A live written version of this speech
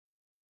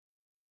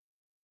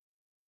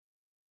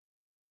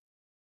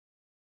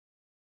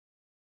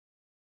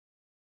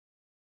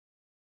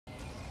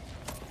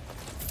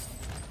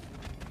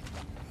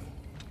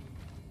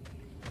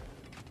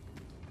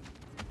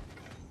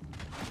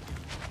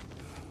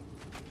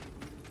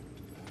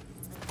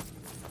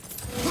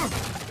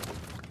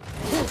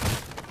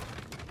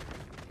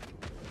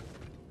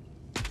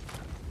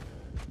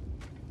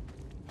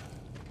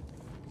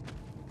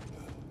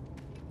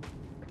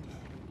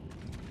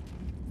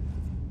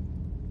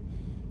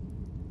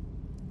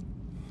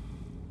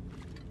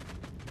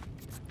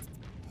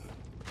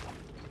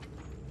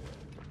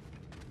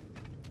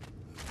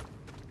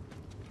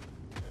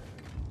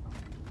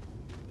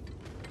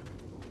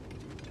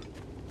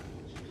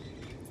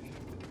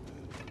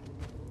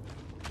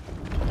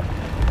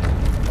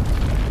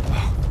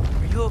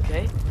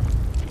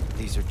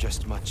bodies are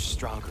just much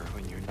stronger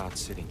when you're not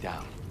sitting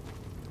down.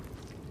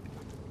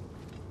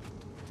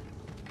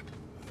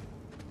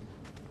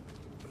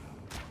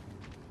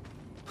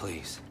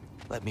 Please,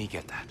 let me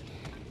get that.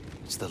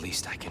 It's the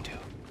least I can do.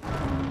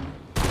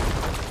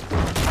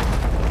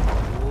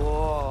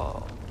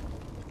 Whoa.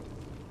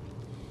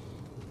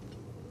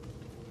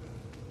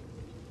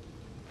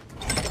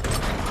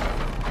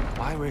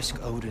 Why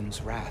risk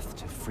Odin's wrath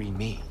to free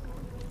me?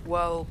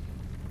 Well,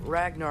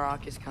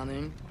 Ragnarok is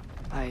coming.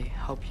 I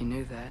hope you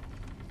knew that.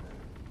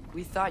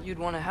 We thought you'd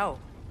want to help.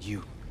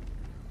 You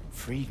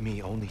freed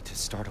me only to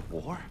start a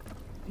war?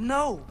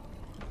 No!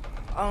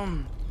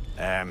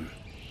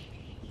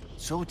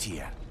 So,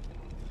 Tyr,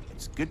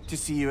 it's good to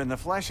see you in the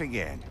flesh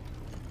again.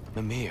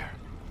 Mimir,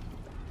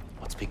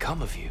 what's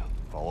become of you?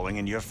 Following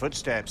in your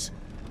footsteps.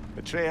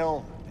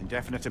 Betrayal,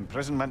 indefinite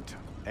imprisonment,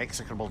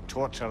 execrable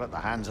torture at the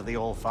hands of the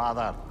Old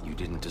Father. You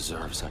didn't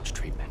deserve such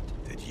treatment.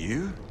 Did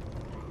you?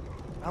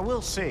 I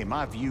will say,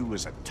 my view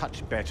was a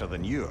touch better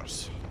than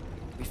yours.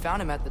 We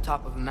found him at the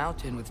top of a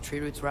mountain with tree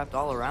roots wrapped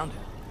all around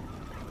him.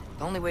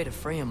 The only way to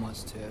free him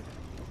was to...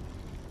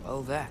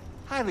 well, that.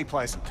 Highly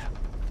pleasant,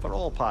 for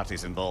all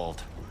parties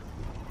involved.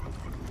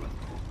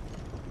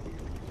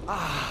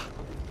 Ah,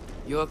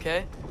 You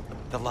okay?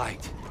 the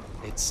light.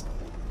 It's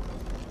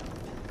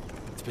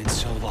been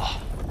so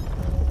long.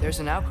 There's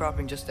an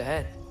outcropping just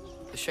ahead.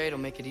 The shade will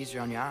make it easier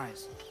on your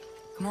eyes.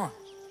 Come on.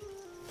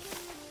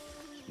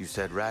 You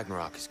said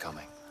Ragnarok is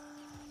coming.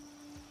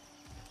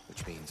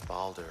 Which means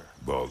Baldur.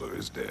 Baldur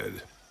is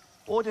dead.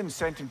 Odin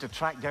sent him to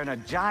track down a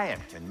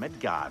giant in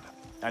Midgard,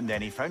 and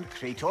then he found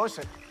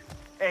Kratos.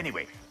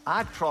 Anyway,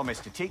 I'd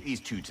promised to take these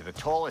two to the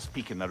tallest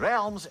peak in the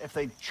realms if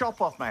they'd chop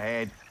off my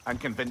head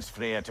and convince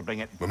Freya to bring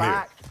it Mimir.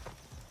 back.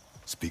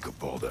 Speak of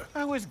Baldur.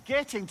 I was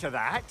getting to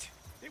that.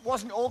 It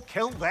wasn't all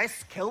kill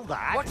this, kill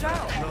that. Watch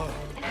out! No.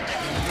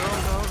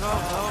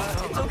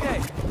 It's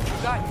okay. You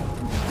got you.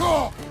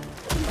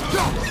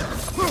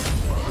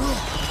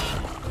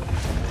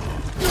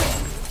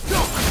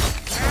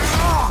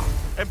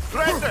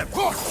 Impressive!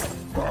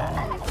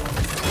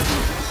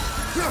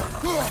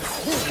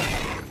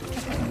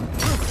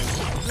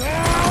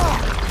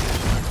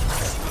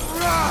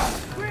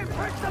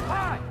 Break the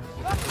pie!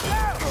 Up and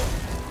down!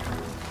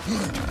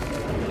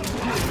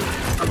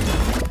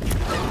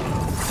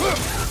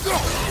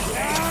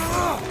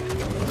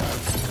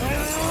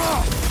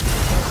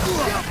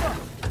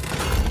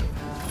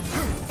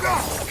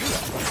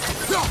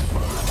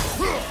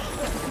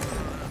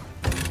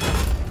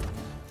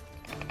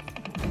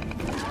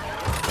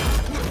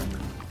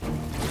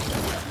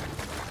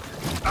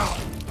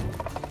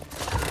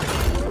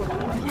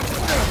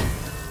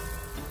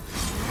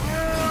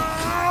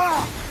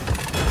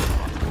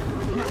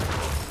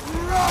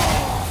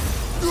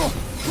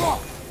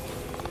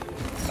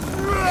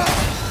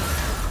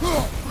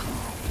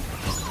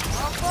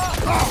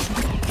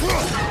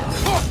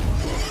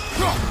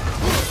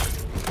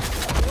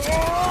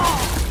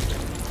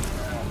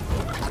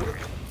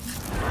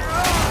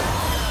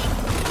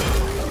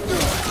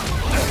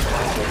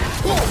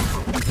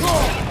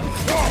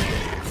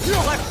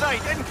 Left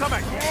side,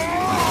 incoming!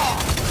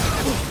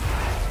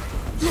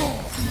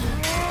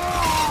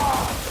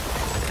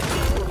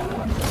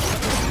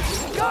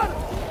 Got him!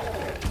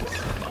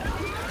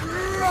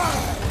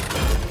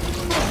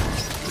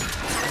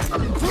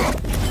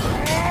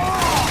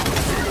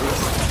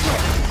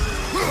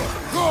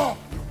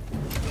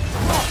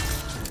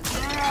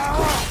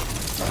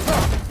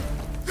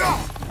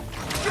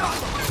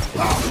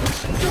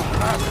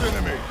 Last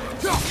enemy!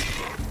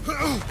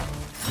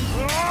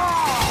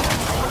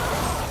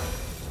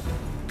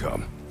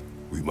 Come.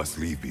 We must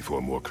leave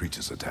before more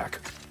creatures attack.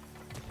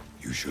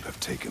 You should have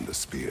taken the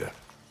spear.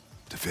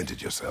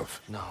 Defended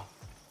yourself. No.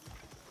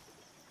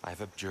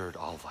 I've abjured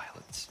all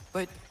violence.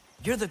 But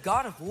you're the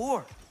god of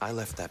war. I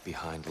left that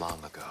behind long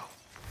ago.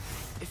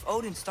 If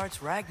Odin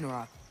starts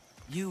Ragnarok,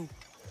 you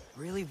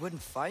really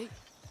wouldn't fight?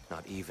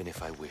 Not even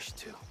if I wished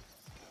to.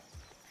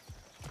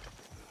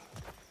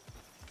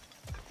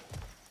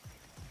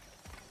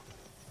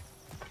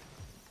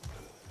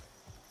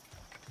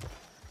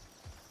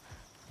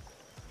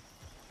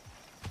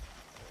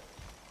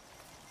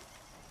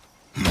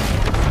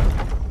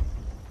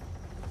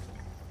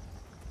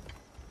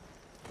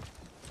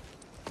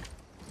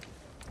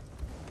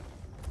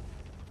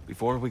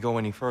 Before we go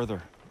any further,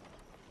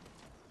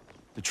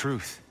 the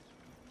truth.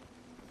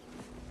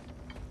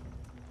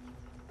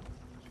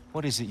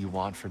 What is it you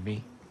want from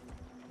me?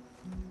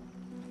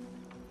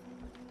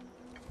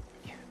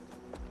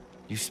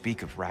 You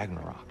speak of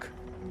Ragnarok.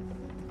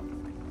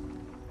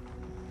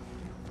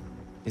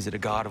 Is it a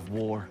god of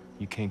war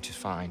you came to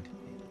find?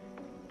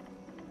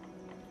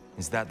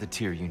 Is that the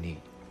Tyr you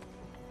need?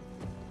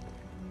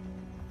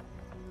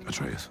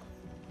 Atreus.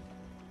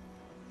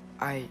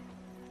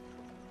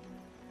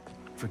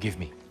 Forgive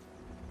me.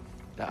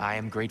 I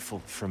am grateful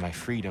for my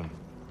freedom.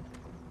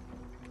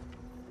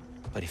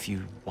 But if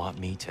you want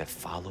me to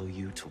follow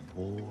you to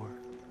war,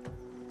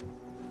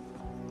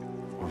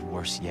 or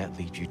worse yet,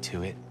 lead you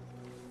to it,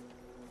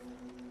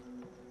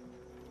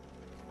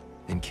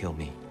 Then kill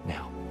me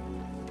now.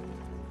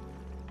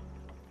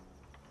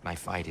 My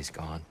fight is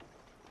gone.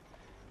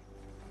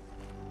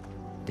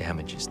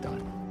 Damage is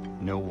done.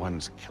 No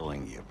one's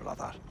killing you,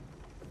 brother.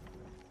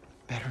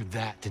 Better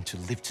that than to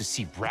live to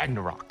see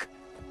Ragnarok.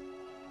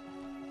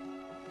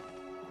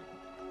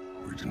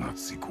 We do not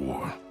seek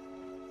war.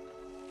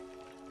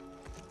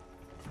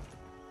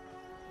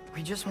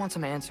 We just want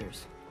some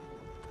answers.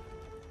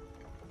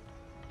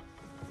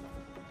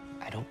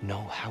 I don't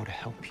know how to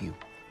help you.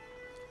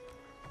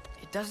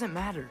 It doesn't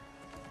matter.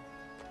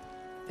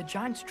 The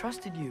Giants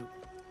trusted you.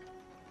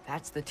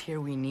 That's the Tyr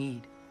we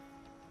need.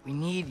 We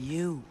need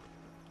you.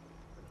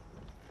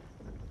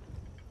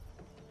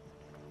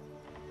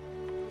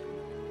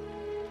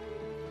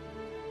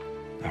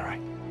 All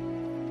right.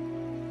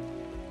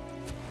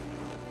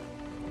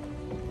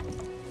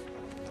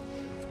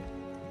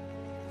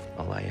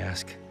 All I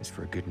ask is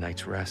for a good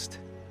night's rest.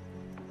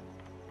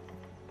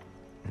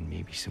 And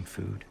maybe some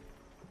food.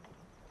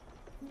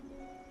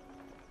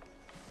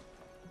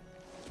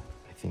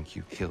 I think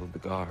you killed the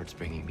guards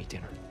bringing me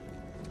dinner.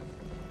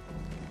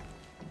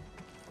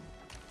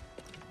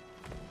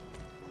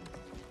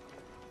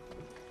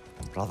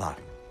 Brother,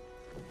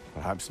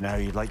 perhaps now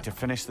you'd like to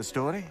finish the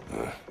story?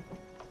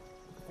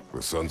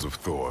 The sons of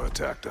Thor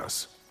attacked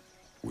us.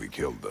 We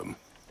killed them.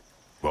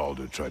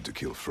 Baldur tried to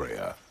kill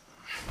Freya.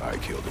 I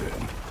killed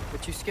him.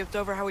 But you skipped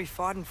over how we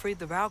fought and freed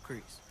the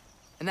Valkyries.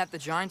 And that the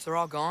Giants are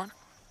all gone.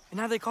 And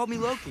now they called me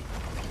Loki.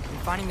 And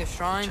finding the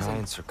shrines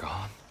Giants are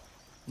gone.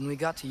 When we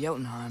got to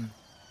Jotunheim,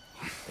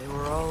 they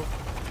were all...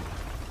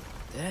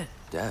 dead.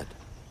 Dead.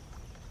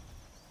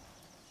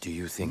 Do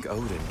you think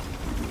Odin?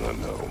 We do not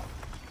know.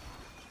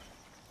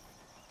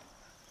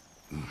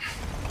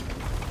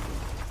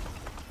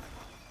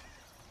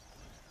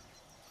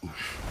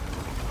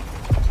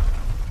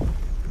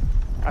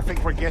 I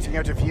think we're getting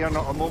out of here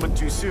not a moment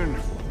too soon.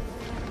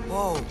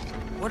 Whoa,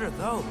 what are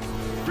those?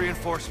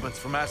 Reinforcements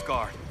from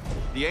Asgard.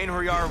 The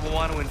Einherjar will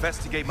want to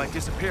investigate my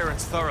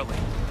disappearance thoroughly.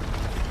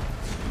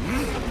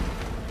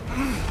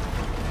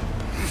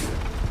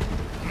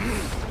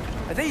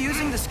 Are they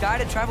using the sky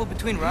to travel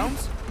between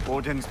realms?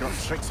 Odin's got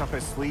tricks up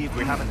his sleeve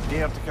we haven't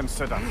dared to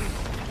consider.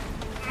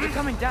 They're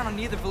coming down on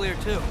Nidavellir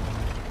too.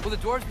 Will the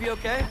dwarves be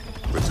okay?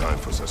 The time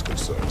for such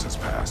concerns has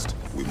passed.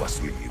 We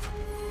must leave.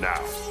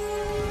 Now.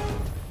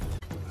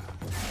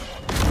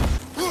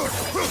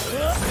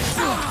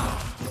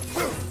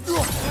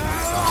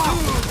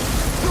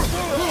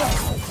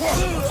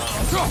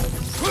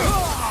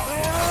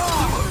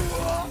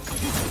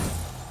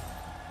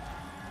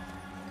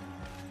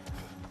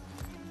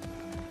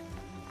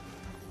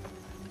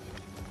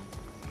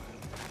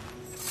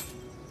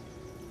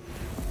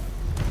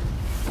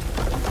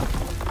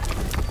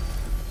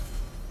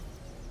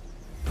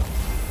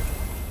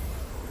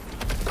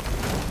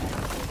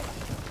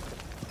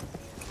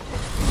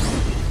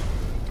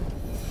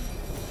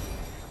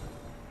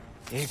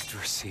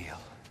 Yggdrasil.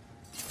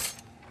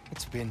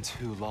 It's been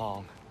too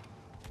long.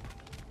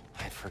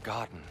 I'd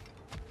forgotten.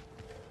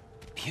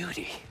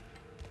 Beauty.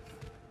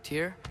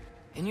 Tyr,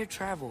 in your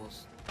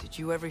travels, did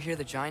you ever hear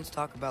the Giants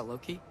talk about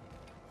Loki?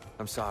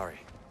 I'm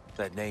sorry.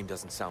 That name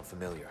doesn't sound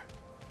familiar.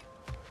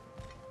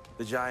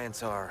 The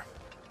Giants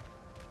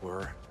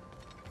were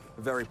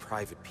very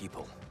private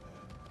people.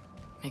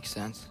 Makes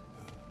sense.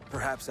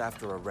 Perhaps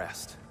after a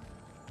rest.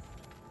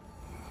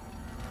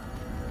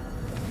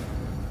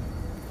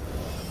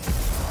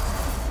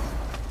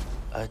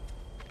 A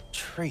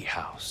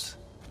treehouse.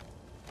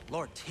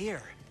 Lord Tyr,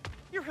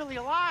 you're really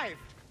alive.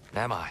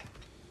 Am I?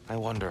 I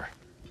wonder.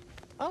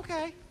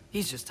 Okay.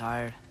 He's just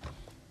tired.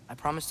 I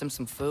promised him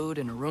some food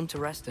and a room to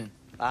rest in.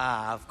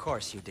 Ah, of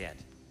course you did.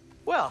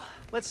 Well,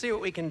 let's see what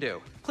we can do.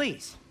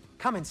 Please,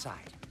 come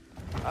inside.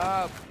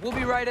 We'll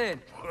be right in.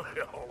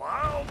 Well,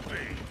 I'll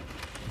be.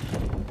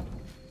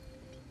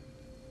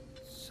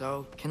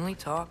 So, can we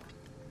talk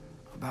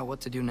about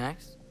what to do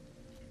next?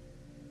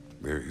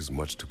 There is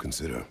much to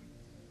consider.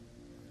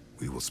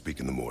 We will speak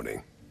in the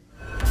morning.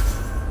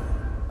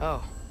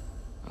 Oh,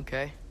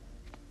 okay.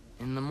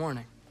 In the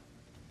morning.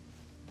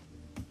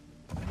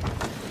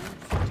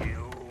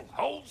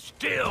 Hold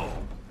still!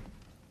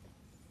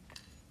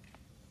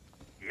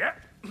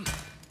 Yep.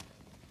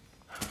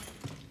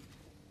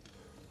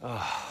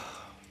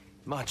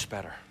 Much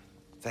better.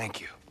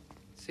 Thank you.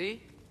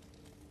 See?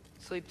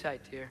 Sleep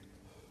tight, Tyr.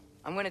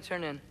 I'm gonna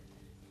turn in.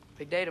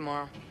 Big day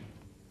tomorrow.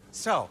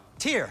 So,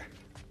 Tyr.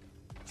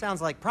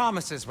 Sounds like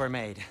promises were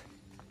made.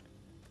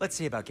 Let's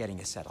see about getting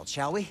you settled,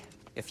 shall we?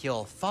 If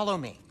you'll follow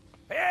me.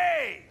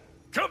 Hey!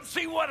 Come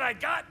see what I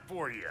got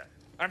for you.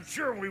 I'm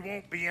sure we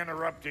won't be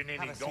interrupting any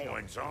Have a seat over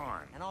goings-on.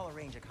 here, and I'll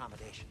arrange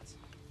accommodations.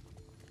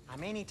 I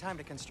may need time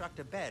to construct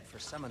a bed for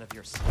someone of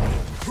your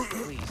size.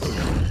 Please,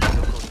 don't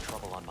go to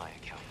trouble on my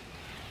account.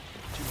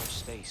 Too much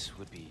space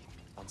would be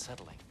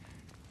unsettling.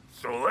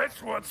 So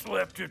that's what's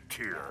left of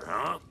Tyr,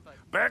 huh?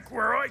 Back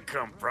where I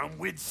come from,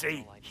 we'd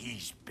say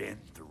he's been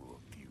through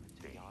a few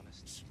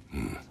things.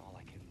 That's all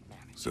I can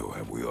manage. So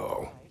have we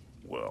all.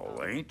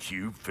 Well, ain't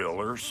you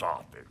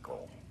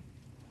philosophical?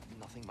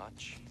 Nothing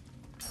much.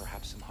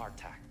 Perhaps some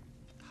hardtack.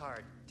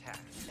 Hard attack.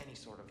 Any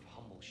sort of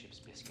humble ship's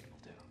biscuit will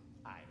do.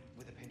 Aye.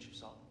 With a pinch of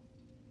salt.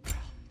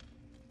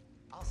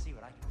 I'll see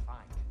what I can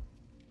find.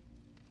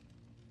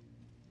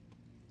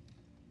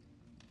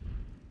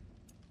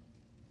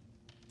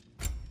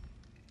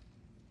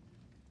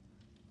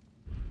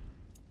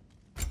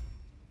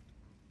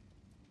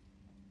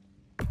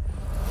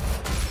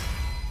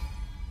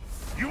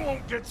 You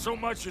won't get so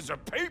much as a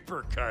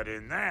paper cut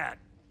in that.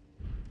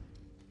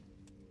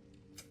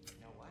 You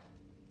know what?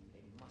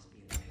 They must be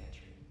in the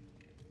pantry.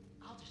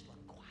 I'll just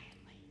look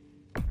quietly.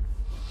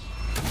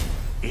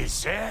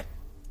 Is that?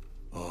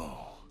 Oh.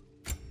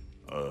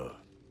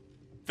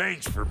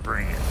 Thanks for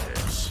bringing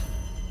this.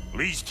 At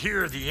least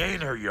here the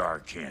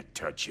ATREUS can't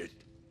touch it.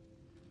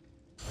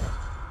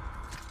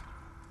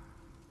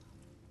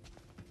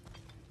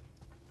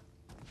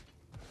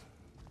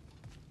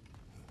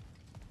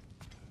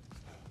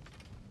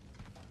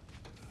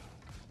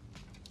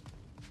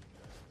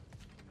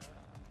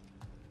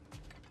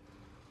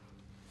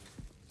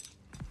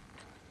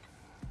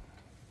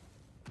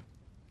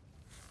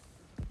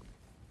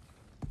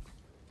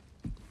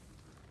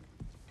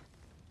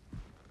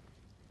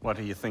 What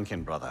are you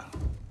thinking, brother?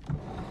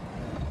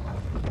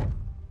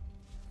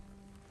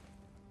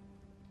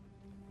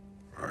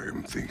 I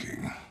am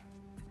thinking.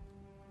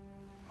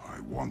 I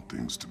want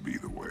things to be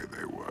the way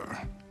they were.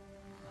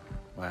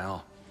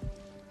 Well,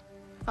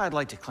 I'd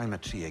like to climb a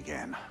tree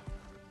again.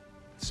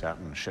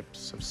 Certain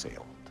ships have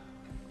sailed.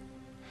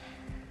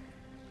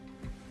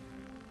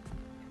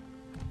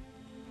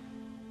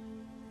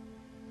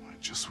 I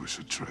just wish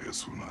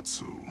ATREUS were not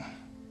so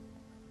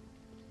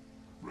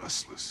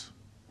restless.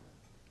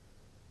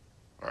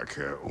 I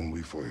care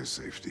only for his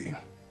safety.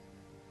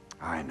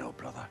 I know,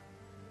 brother.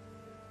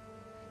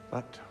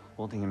 But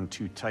holding him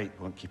too tight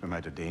won't keep him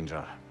out of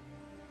danger.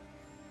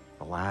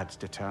 The lad's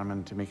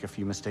determined to make a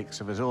few mistakes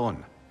of his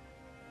own.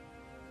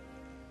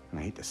 And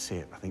I hate to say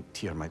it, I think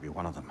Tyr might be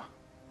one of them.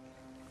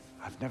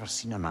 I've never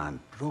seen a man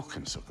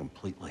broken so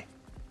completely.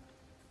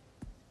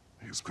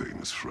 His pain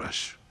is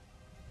fresh.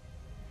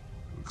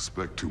 You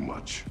expect too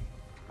much.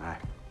 Aye,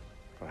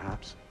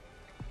 perhaps.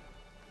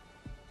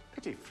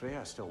 Pity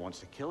Freya still wants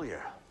to kill you.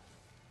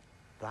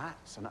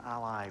 That's an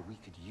ally we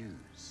could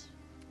use.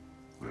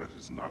 That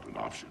is not an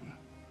option.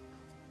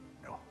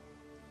 No,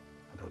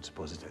 I don't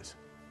suppose it is.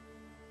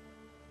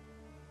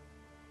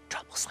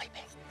 Trouble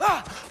sleeping.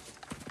 Ah!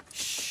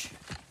 Shh!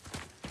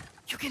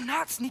 You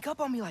cannot sneak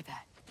up on me like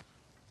that.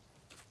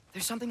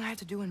 There's something I have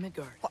to do in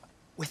Midgard. What?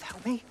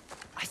 Without me?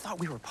 I thought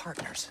we were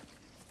partners.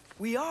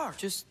 We are.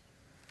 Just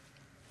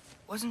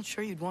wasn't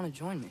sure you'd want to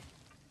join me.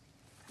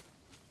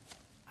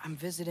 I'm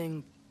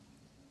visiting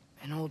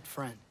an old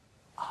friend.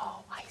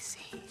 Oh, I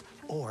see.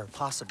 Or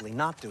possibly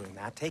not doing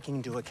that, taking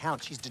into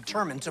account she's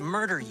determined to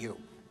murder you.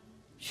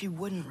 She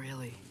wouldn't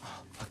really.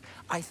 Look,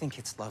 I think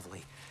it's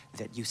lovely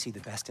that you see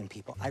the best in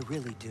people. I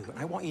really do. And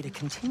I want you to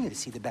continue to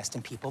see the best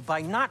in people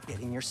by not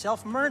getting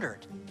yourself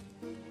murdered.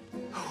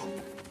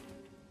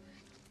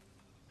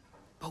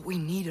 But we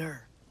need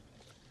her.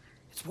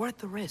 It's worth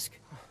the risk.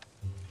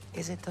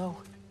 Is it, though?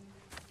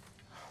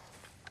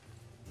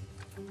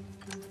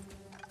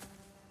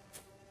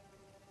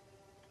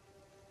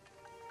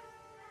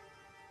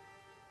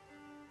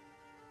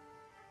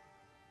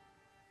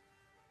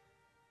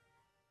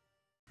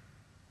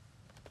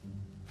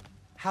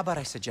 How about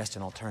I suggest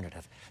an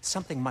alternative?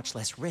 Something much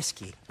less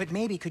risky, but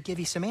maybe could give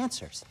you some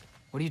answers.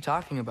 What are you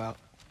talking about?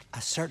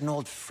 A certain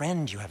old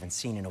friend you haven't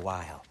seen in a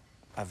while.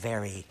 A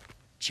very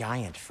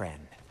giant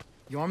friend.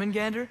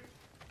 Jormungandr?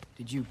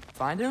 Did you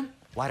find him?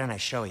 Why don't I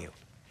show you?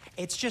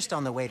 It's just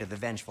on the way to the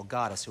vengeful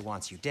goddess who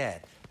wants you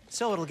dead,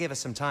 so it'll give us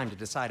some time to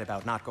decide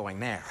about not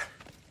going there.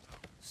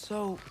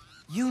 So,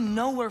 you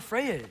know where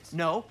Freya is?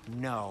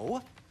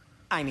 No.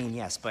 I mean,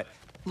 yes, but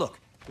look,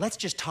 let's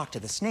just talk to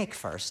the snake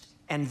first,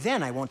 and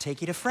then I won't take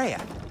you to Freya.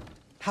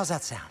 How's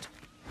that sound?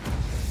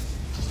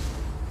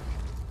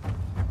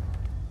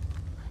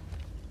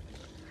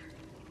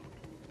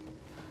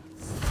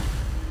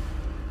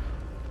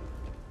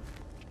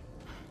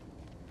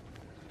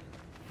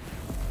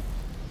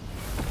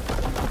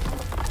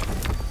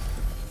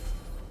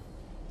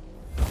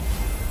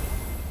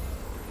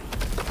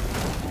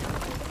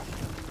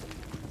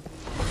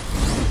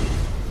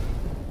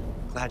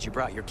 Glad you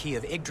brought your key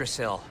of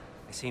Yggdrasil.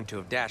 I seem to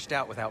have dashed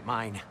out without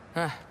mine.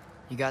 Huh.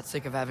 You got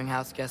sick of having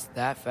house guests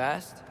that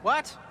fast?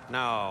 What?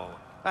 No.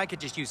 I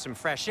could just use some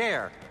fresh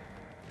air,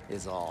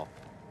 is all.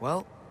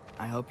 Well,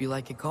 I hope you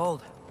like it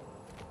cold.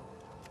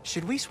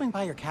 Should we swing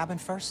by your cabin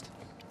first?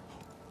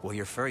 Will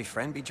your furry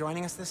friend be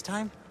joining us this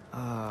time?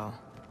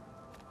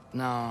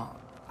 No.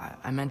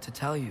 I meant to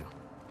tell you.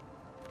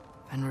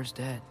 Fenrir's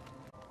dead.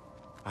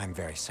 I'm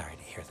very sorry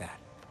to hear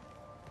that.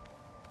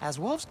 As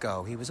wolves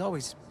go, he was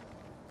always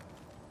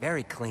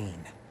very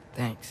clean.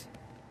 Thanks.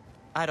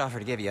 I'd offer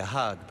to give you a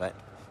hug, but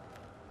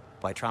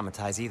why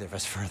traumatize either of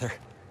us further?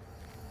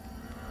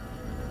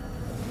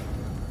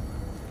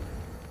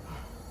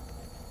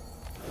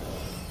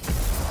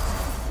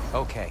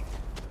 Okay.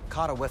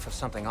 Caught a whiff of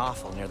something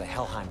awful near the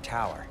Helheim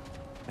Tower.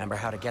 Remember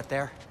how to get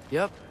there?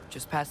 Yep,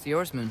 just past the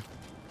Oarsman.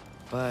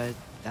 But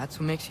that's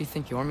what makes you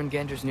think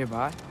Jormungandr's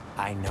nearby?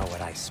 I know what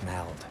I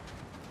smelled.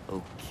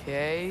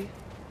 Okay.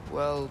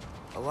 Well,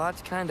 a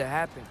lot's kinda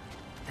happened,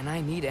 and I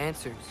need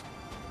answers.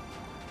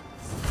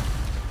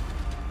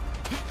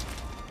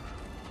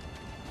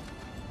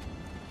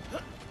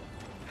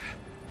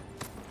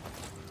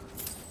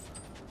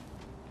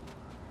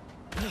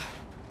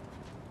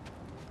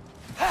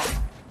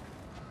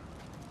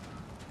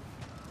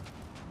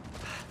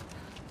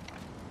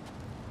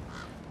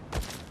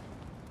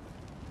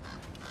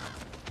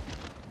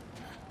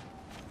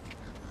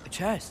 A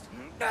chest.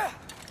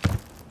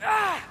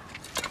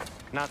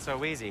 Not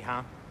so easy,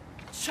 huh?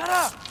 Shut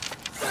up!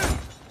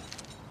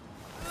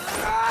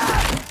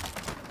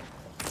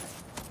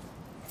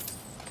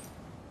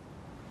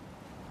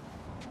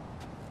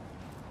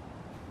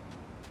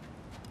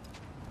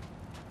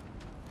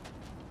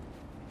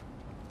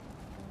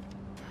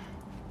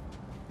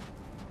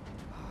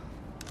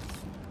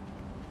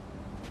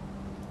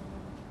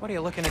 What are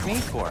you looking at me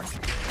for?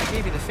 I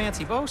gave you the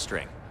fancy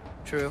bowstring.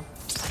 True.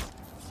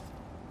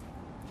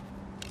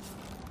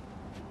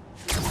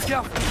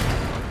 Go!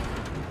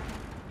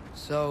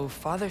 So,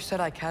 Father said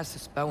I cast a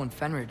spell when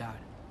Fenrir died,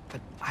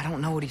 but I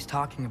don't know what he's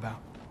talking about.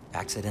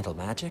 Accidental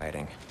magic?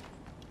 Fighting.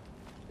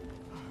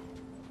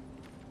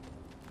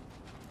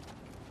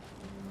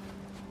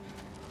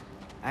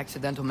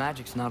 Accidental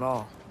magic's not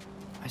all.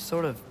 I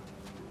sort of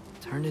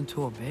turned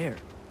into a bear.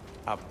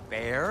 A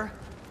bear?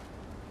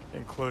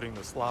 Including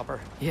the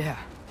slobber. Yeah,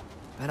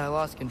 but I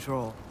lost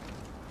control.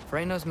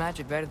 Frey knows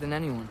magic better than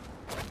anyone.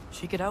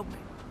 She could help me.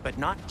 But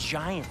not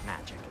giant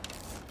magic.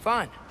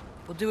 Fine.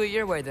 We'll do it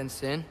your way then,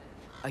 Sin.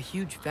 A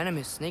huge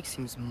venomous snake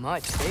seems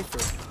much safer.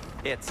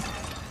 It's...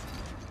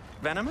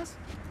 venomous?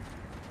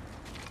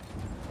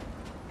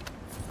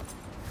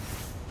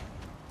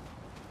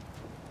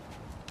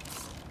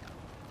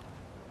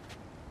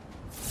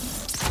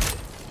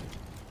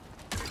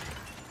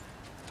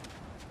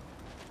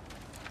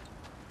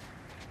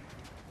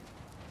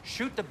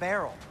 Shoot the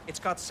barrel. It's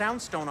got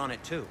soundstone on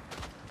it, too.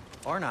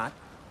 Or not.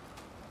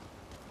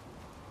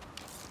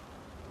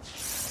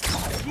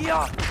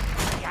 Yeah!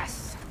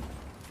 Yes!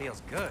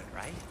 Feels good,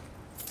 right?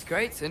 It's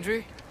great,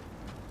 Sindri.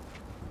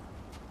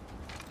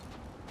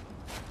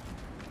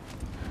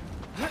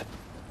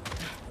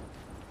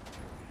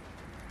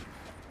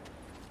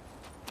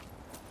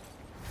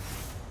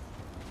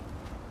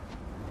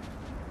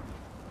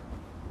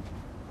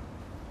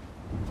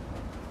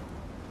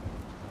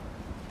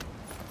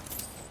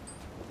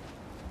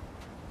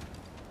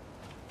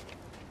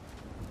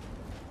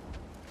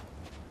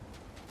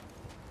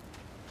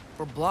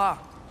 We're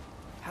blocked.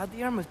 How'd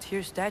the Arm of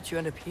Tyr statue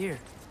end up here?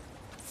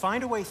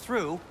 Find a way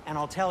through, and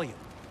I'll tell you.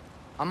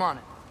 I'm on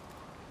it.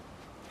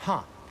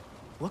 Huh.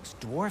 Looks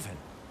dwarven.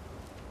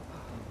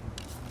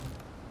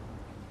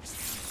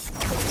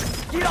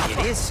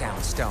 It is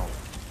soundstone,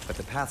 but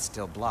the path's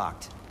still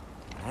blocked.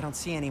 I don't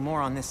see any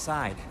more on this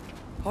side.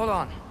 Hold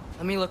on.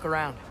 Let me look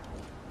around.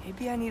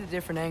 Maybe I need a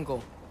different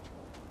angle.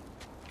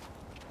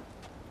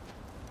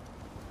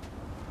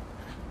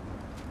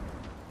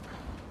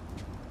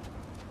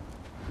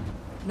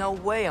 No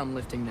way I'm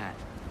lifting that.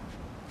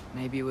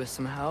 Maybe with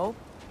some help?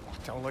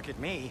 Don't look at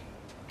me.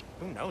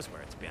 Who knows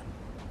where it's been?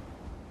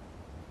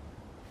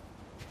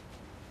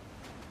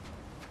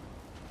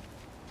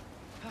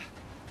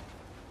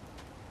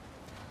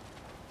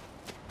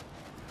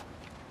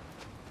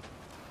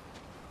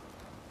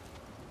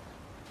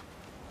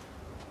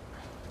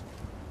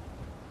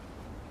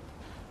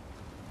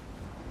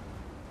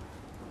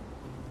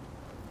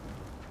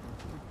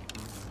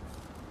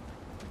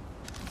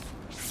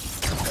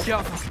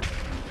 Go!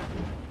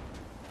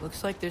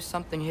 Looks like there's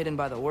something hidden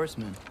by the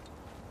oarsmen.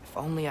 If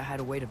only I had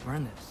a way to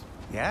burn this.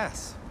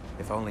 Yes.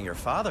 If only your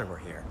father were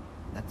here.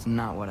 That's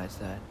not what I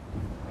said.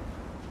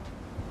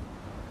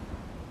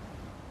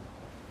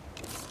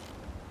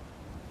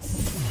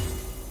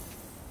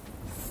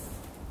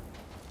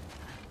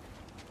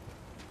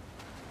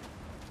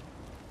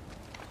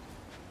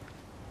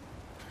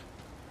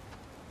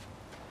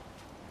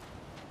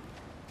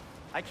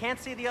 I can't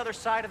see the other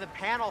side of the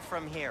panel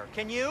from here.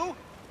 Can you?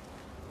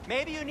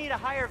 Maybe you need a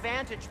higher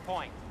vantage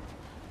point.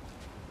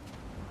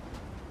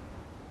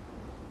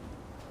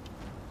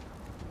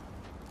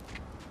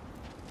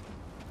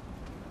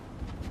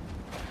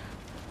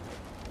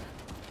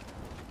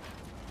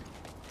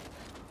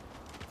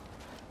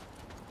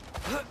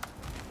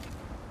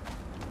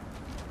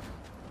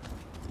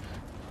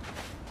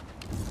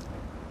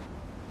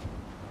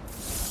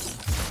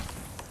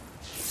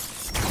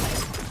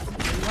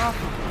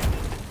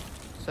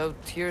 So,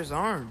 Tyr's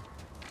arm.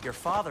 Your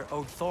father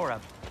owed Thor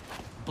a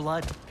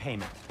blood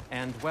payment,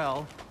 and,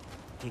 well,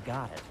 he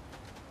got it.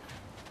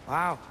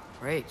 Wow,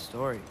 great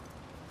story.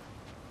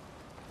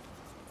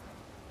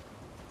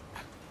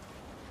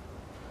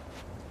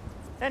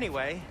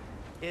 Anyway,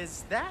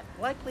 is that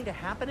likely to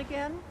happen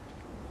again?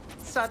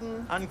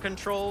 Sudden,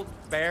 uncontrolled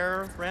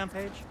bear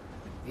rampage?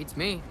 Beats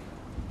me.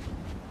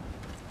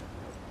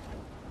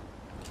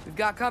 We've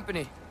got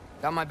company.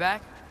 Got my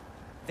back?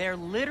 They're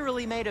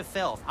literally made of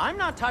filth. I'm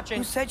not touching...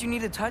 Who said you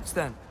need to touch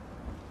them?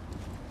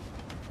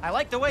 I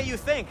like the way you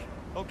think.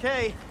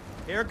 Okay,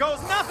 here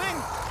goes nothing!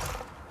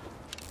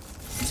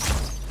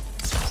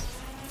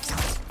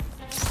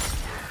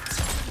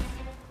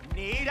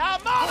 Need a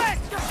moment!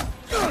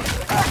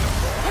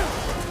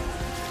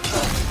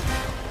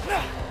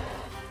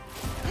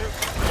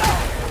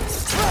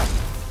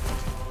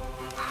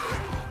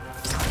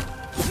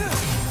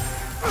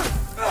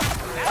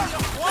 That's a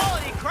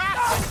quality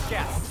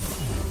craftsmanship!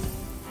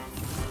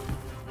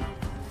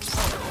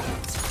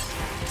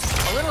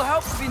 A little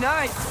help would be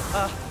nice.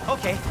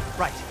 Okay,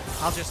 right.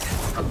 I'll just...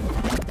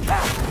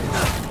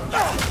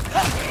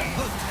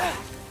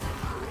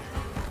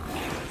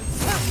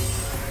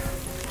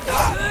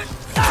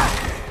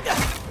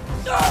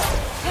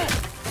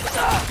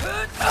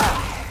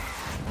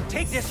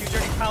 Take this, you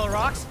dirty pile of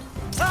rocks!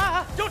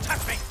 Ah! Don't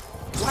touch me!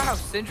 Wow,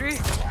 Sindri,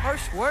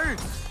 harsh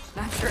words.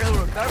 Not sure he'll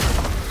recover.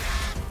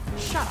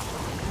 Shut up!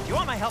 Do you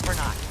want my help or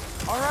not?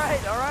 All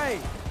right, all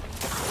right.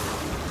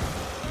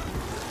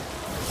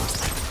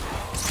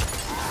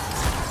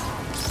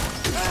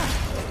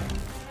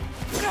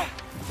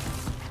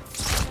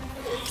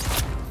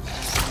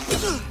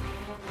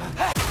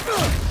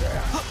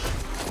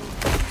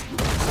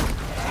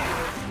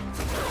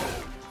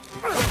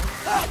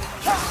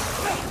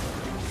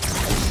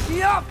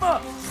 Yappa!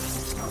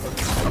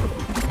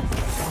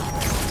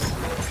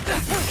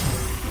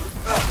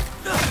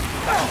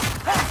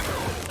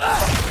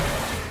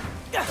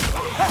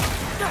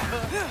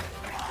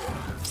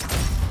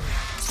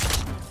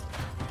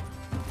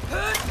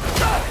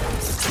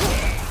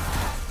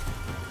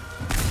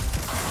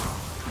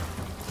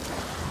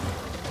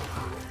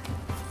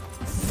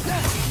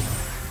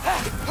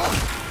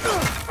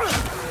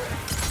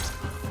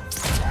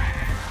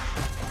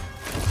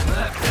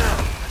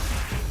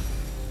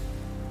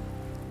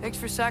 Thanks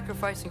for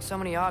sacrificing so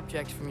many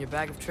objects from your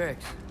bag of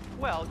tricks.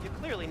 Well, you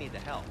clearly need the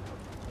help.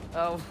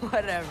 Oh,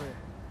 whatever.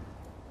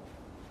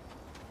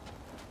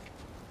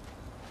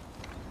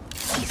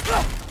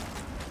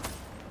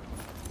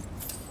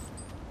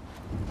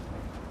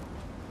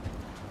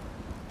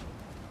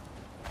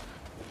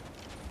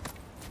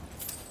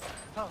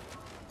 Oh.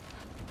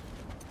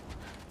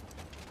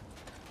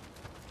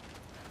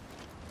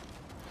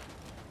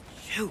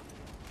 Shoot.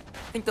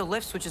 I think the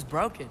lift switch is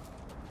broken.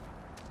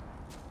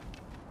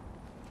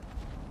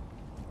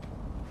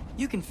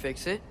 You can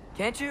fix it,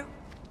 can't you?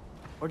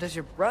 Or does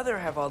your brother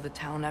have all the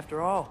talent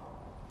after all?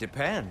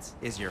 Depends.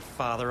 Is your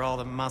father all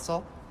the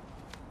muscle?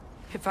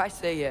 If I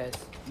say yes,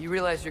 you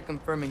realize you're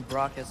confirming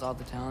Brock has all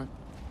the talent?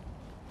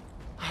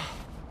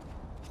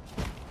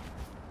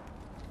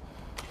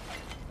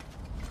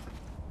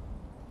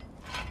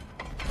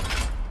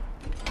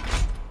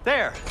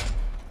 There!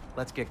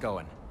 Let's get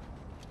going.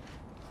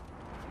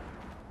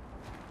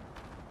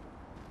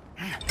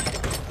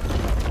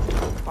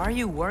 Why are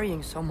you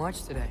worrying so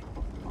much today?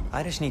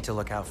 I just need to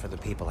look out for the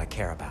people I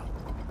care about.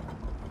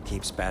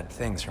 Keeps bad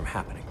things from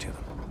happening to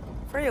them.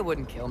 Freya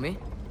wouldn't kill me.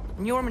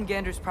 And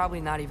Jormungandr's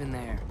probably not even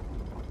there.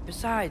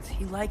 Besides,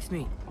 he likes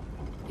me.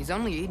 He's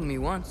only eaten me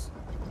once.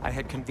 I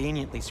had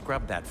conveniently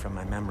scrubbed that from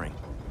my memory.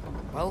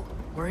 Well,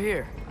 we're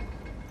here.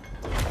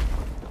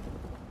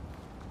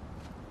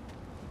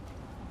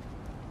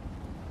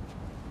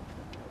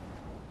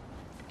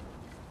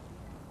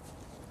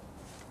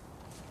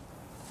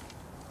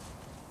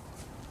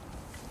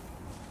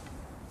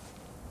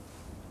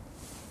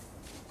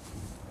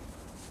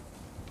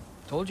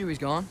 Told you he's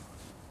gone.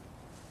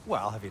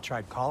 Well, have you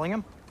tried calling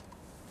him?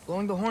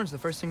 Blowing the horn's the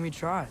first thing we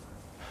tried.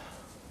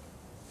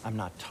 I'm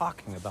not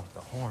talking about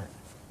the horn.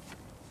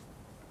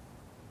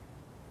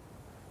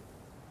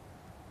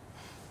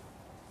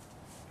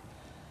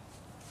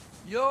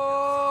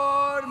 Yormuteyu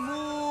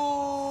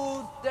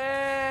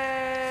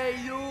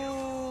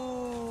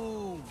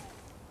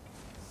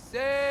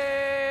Senu.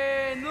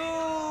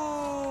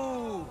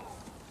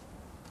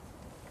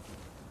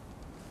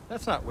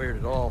 That's not weird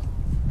at all.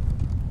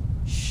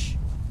 Shh.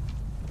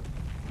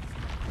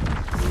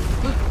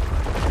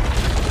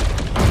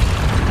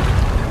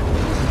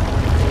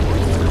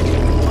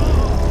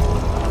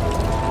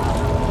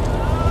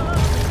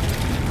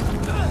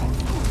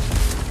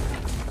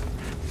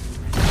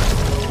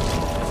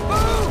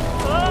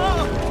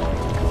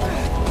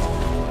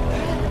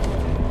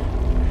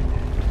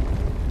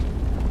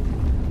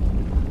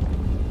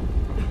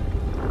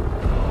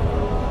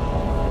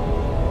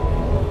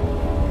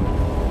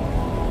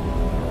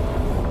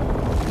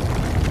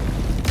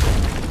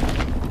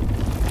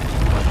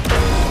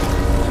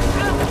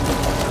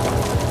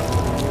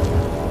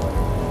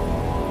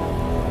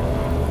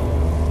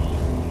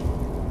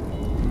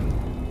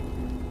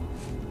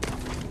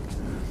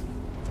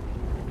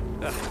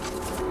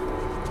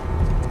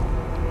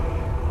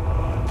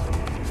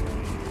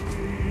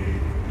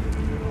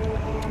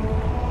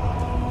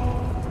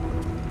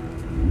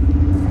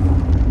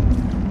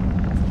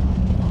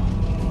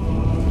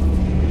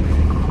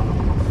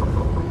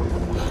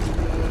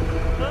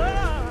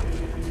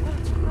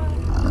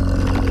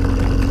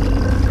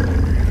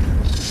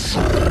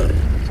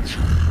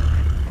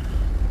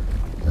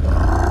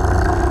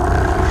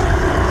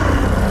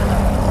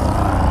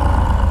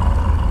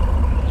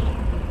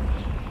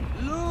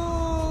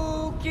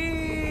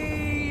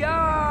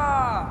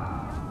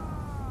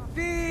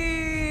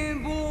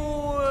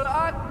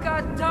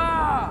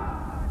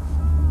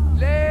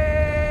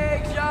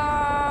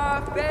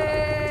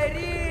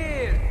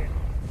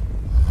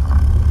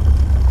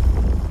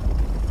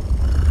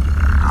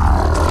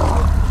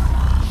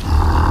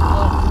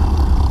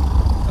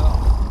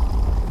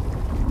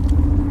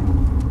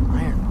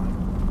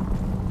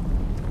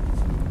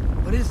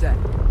 that?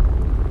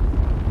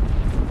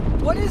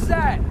 What is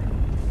that?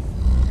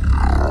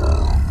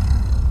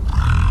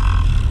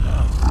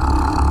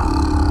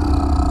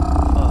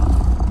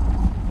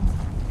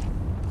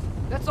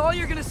 That's all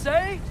you're gonna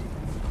say?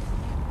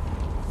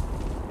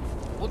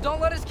 Well,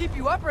 don't let us keep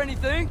you up or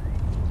anything.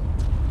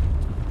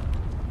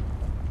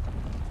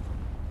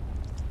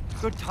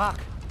 Good talk.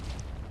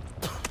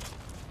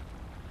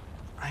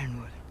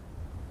 Ironwood.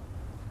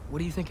 What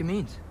do you think it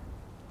means?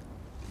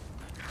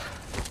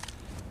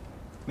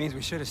 Means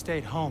we should have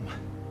stayed home.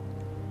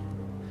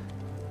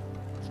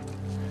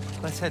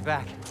 Let's head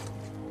back.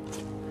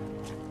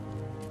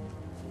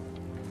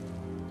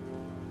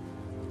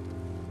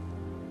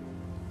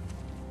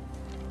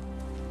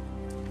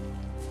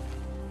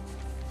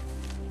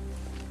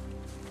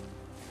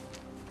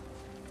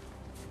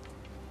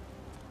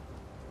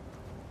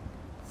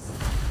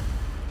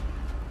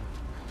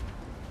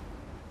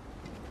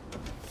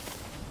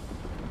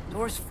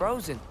 Door's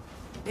frozen.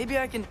 Maybe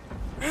I can...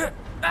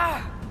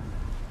 Ah!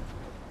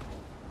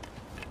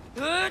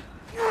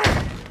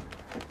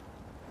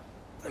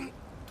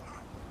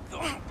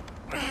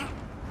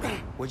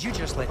 Would you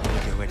just let me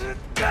do it?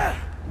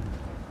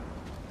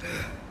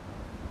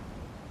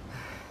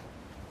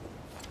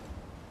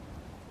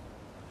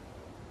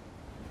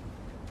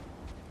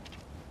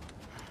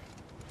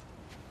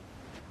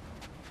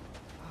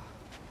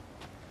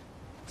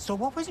 So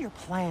what was your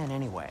plan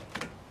anyway?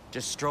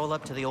 Just stroll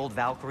up to the old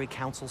Valkyrie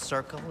Council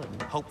Circle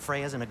and hope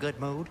Freya's in a good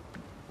mood?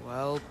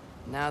 Well,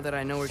 now that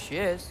I know where she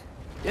is,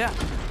 yeah,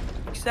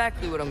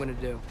 exactly what I'm gonna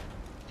do.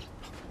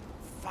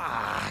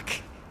 Fuck.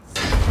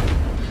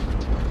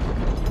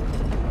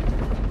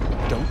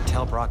 Don't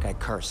tell Brock I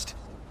cursed.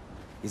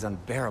 He's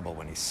unbearable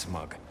when he's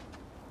smug.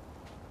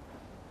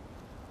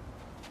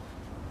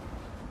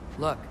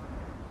 Look,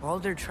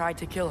 Baldur tried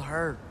to kill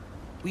her.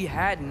 We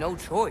had no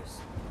choice.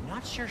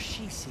 Not sure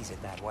she sees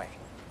it that way.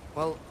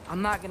 Well,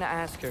 I'm not gonna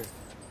ask her.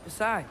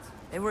 Besides,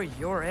 they were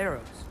your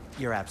arrows.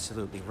 You're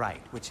absolutely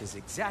right, which is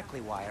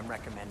exactly why I'm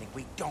recommending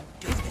we don't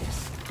do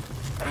this.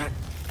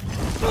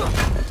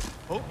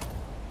 Oh.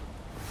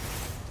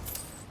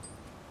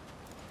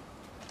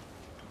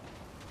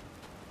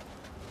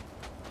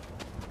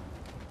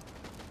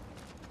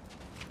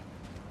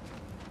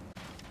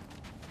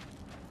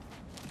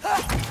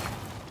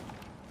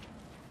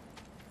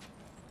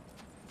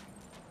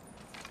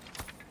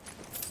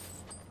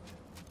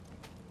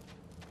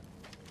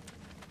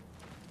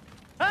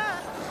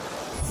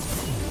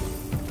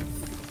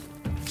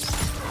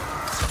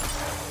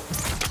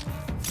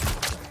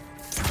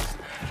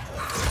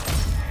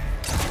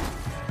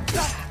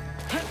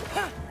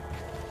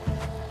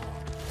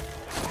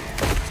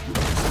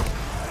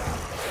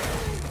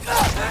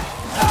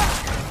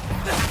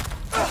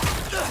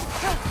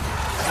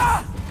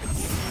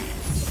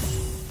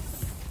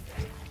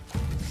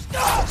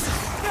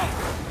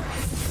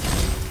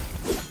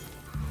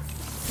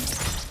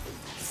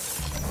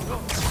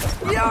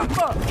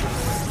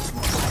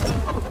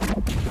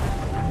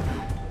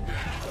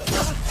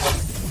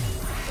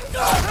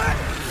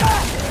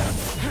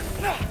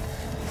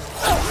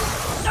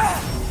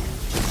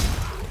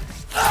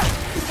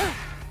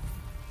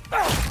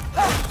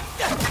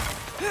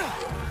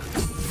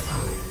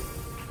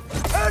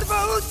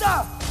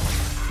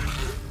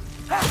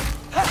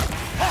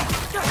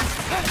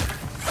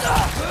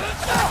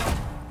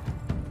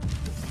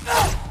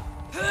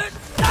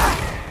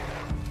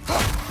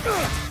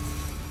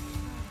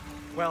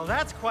 Well,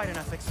 that's quite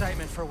enough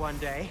excitement for one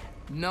day.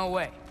 No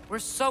way. We're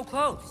so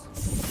close.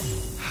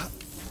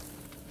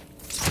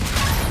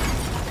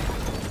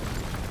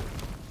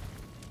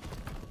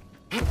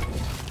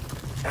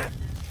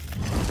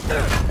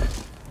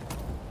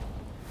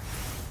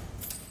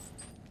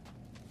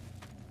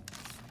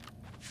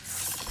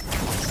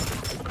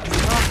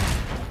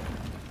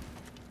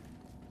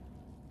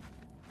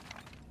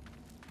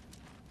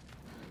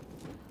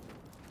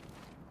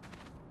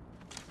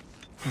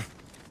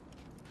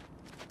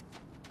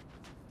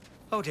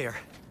 Oh dear.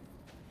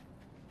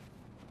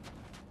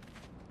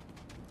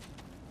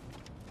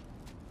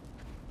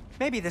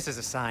 Maybe this is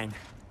a sign.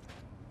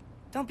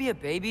 Don't be a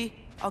baby.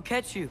 I'll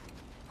catch you.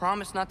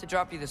 Promise not to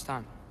drop you this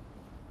time.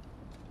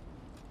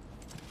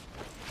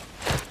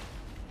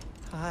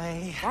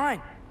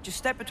 Fine. Just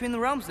step between the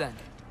realms then.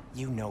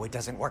 You know it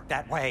doesn't work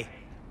that way.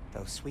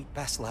 Though sweet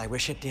Bessel, I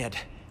wish it did.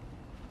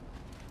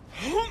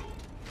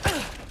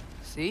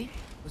 See?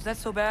 Was that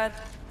so bad?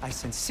 I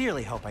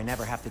sincerely hope I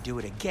never have to do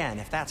it again,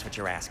 if that's what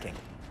you're asking.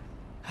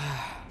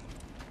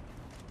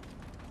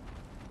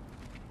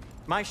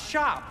 My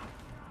shop!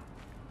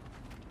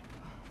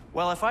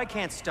 Well, if I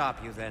can't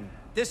stop you, then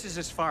this is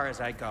as far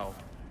as I go.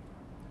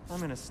 I'm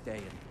gonna stay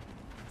and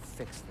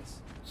fix this.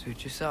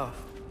 Suit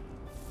yourself.